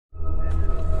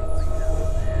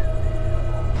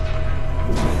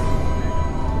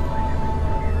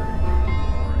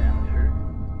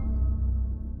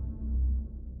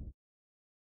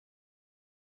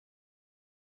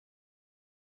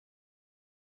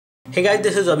Hey guys,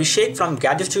 this is Abhishek from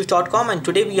gadgetsjuice.com and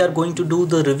today we are going to do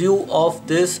the review of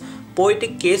this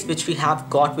Poetic case which we have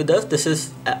got with us. This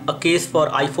is a case for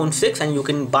iPhone 6 and you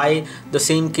can buy the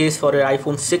same case for your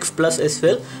iPhone 6 Plus as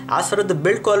well. As far as the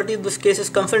build quality of this case is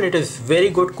concerned, it is very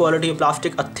good quality of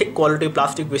plastic, a thick quality of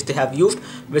plastic which they have used,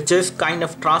 which is kind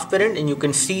of transparent and you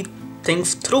can see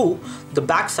things through the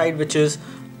back side, which is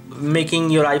making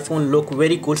your iPhone look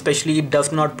very cool. Especially it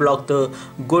does not block the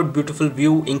good beautiful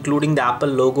view including the Apple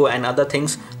logo and other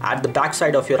things at the back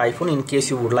side of your iPhone in case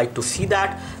you would like to see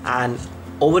that. And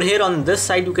over here on this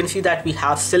side you can see that we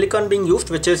have silicone being used,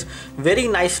 which is very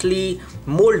nicely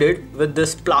molded with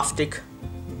this plastic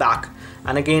back.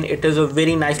 And again, it is a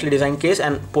very nicely designed case,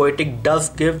 and Poetic does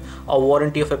give a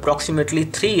warranty of approximately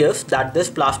 3 years that this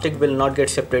plastic will not get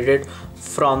separated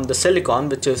from the silicone,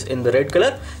 which is in the red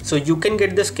color. So you can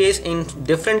get this case in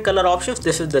different color options.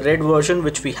 This is the red version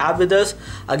which we have with us.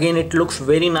 Again, it looks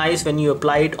very nice when you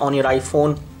apply it on your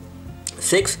iPhone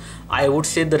 6. I would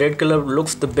say the red color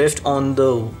looks the best on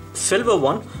the silver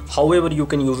one. However, you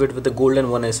can use it with the golden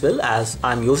one as well, as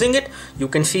I'm using it. You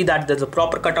can see that there's a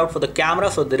proper cutout for the camera,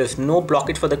 so there is no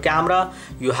blockage for the camera.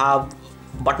 You have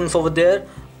buttons over there.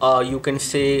 You can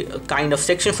say kind of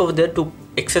sections over there to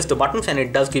access the buttons, and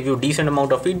it does give you decent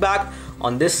amount of feedback.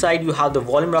 On this side you have the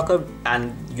volume rocker,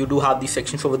 and you do have these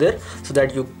sections over there so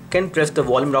that you can press the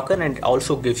volume rocker, and it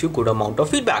also gives you good amount of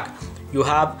feedback. You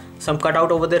have some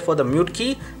cutout over there for the mute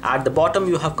key. At the bottom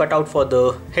you have cutout for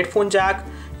the headphone jack.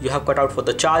 You have cutout for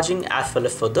the charging as well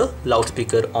as for the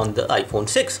loudspeaker on the iPhone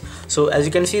 6. So as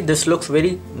you can see, this looks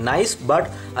very nice, but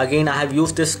again I have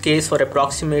used this case for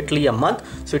approximately a month,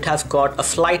 so it has got a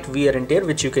slight wear and tear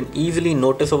which you can easily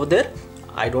notice over there.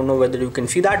 I don't know whether you can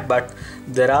see that, but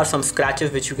there are some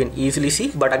scratches which you can easily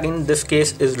see. But again, this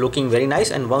case is looking very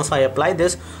nice, and once I apply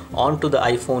this onto the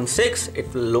iPhone 6,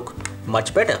 it will look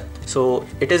much better. So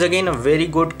it is again a very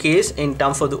good case in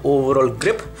terms of the overall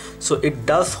grip. So it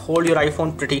does hold your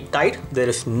iPhone pretty tight. There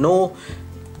is no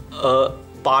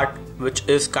part which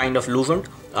is kind of loosened,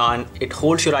 and it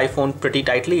holds your iPhone pretty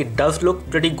tightly. It does look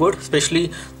pretty good,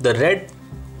 especially the red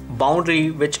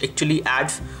boundary which actually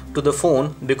adds to the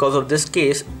phone because of this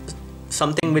case,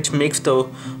 something which makes the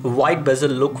white bezel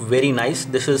look very nice.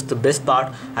 This is the best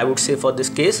part I would say for this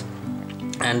case.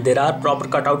 And there are proper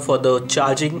cutout for the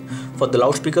charging, for the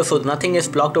loudspeaker, so nothing is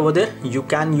blocked over there. You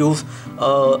can use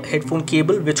a headphone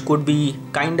cable which could be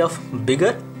kind of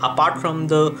bigger apart from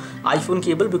the iPhone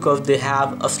cable, because they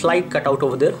have a slight cutout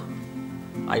over there.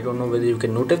 I don't know whether you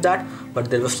can notice that, but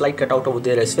there's a slight cutout over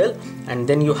there as well. And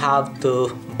then you have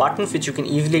the buttons which you can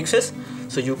easily access.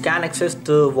 So you can access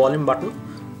the volume button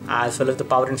as well as the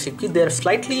power and sleep key. They're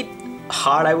slightly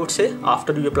hard, I would say,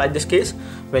 after you apply this case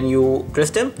when you press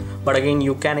them, but again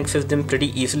you can access them pretty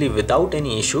easily without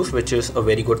any issues, which is a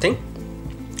very good thing.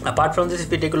 Apart from this,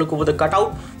 if we take a look over the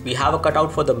cutout, we have a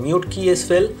cutout for the mute key as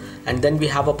well, and then we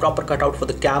have a proper cutout for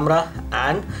the camera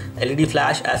and LED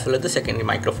flash as well as the secondary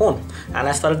microphone. And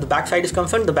as far as the back side is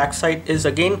concerned, the back side is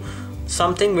again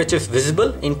something which is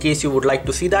visible in case you would like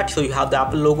to see that. So you have the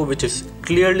Apple logo which is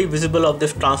clearly visible of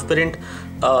this transparent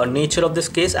nature of this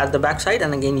case at the back side,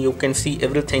 and again you can see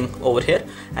everything over here.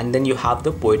 And then you have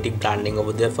the Poetic branding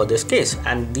over there for this case,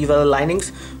 and these are the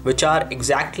linings which are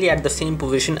exactly at the same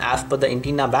position as per the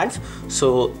antenna bands,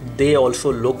 so they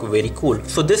also look very cool.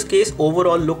 So this case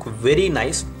overall look very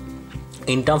nice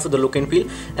in terms of the look and feel,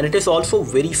 and it is also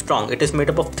very strong. It is made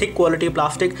up of thick quality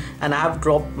plastic, and I have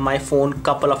dropped my phone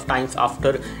couple of times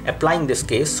after applying this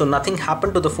case, so nothing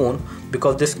happened to the phone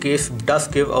because this case does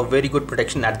give a very good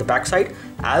protection at the back side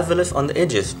as well as on the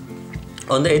edges.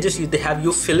 On the edges they have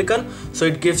used silicone, so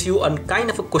it gives you a kind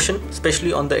of a cushion,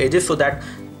 especially on the edges, so that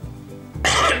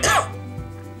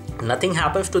nothing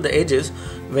happens to the edges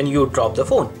when you drop the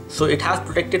phone. So it has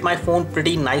protected my phone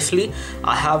pretty nicely.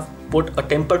 I have put a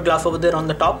tempered glass over there on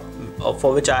the top,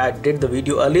 for which I did the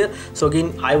video earlier. So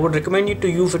again, I would recommend you to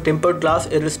use a tempered glass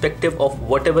irrespective of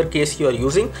whatever case you are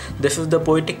using. This is the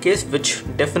Poetic case, which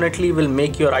definitely will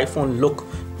make your iPhone look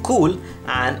cool,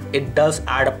 and it does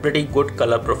add a pretty good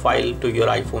color profile to your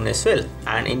iPhone as well.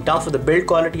 And in terms of the build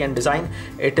quality and design,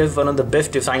 it is one of the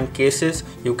best designed cases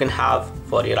you can have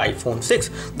for your iPhone 6.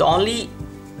 The only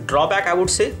drawback I would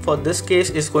say for this case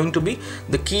is going to be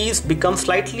the keys become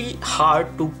slightly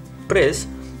hard to press.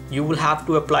 You will have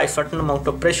to apply certain amount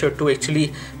of pressure to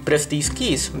actually press these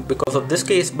keys because of this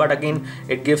case, but again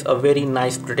it gives a very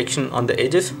nice protection on the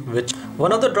edges. Which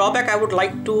one of the drawback I would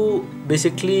like to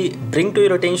basically bring to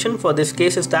your attention for this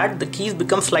case is that the keys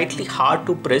become slightly hard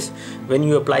to press when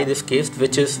you apply this case,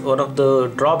 which is one of the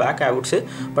drawback I would say,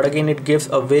 but again it gives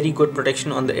a very good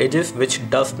protection on the edges, which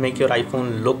does make your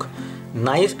iPhone look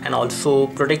nice and also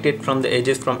protect it from the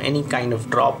edges from any kind of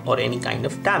drop or any kind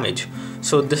of damage.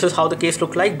 So this is how the case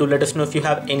look like. Do let us know if you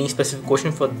have any specific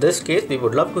question for this case. We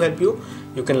would love to help you.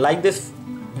 You can like this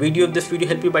video if this video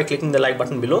helped you by clicking the like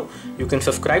button below. You can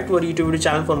subscribe to our YouTube video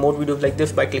channel for more videos like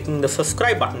this by clicking the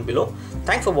subscribe button below.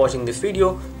 Thanks for watching this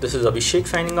video. This is Abhishek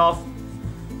signing off.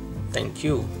 Thank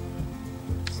you.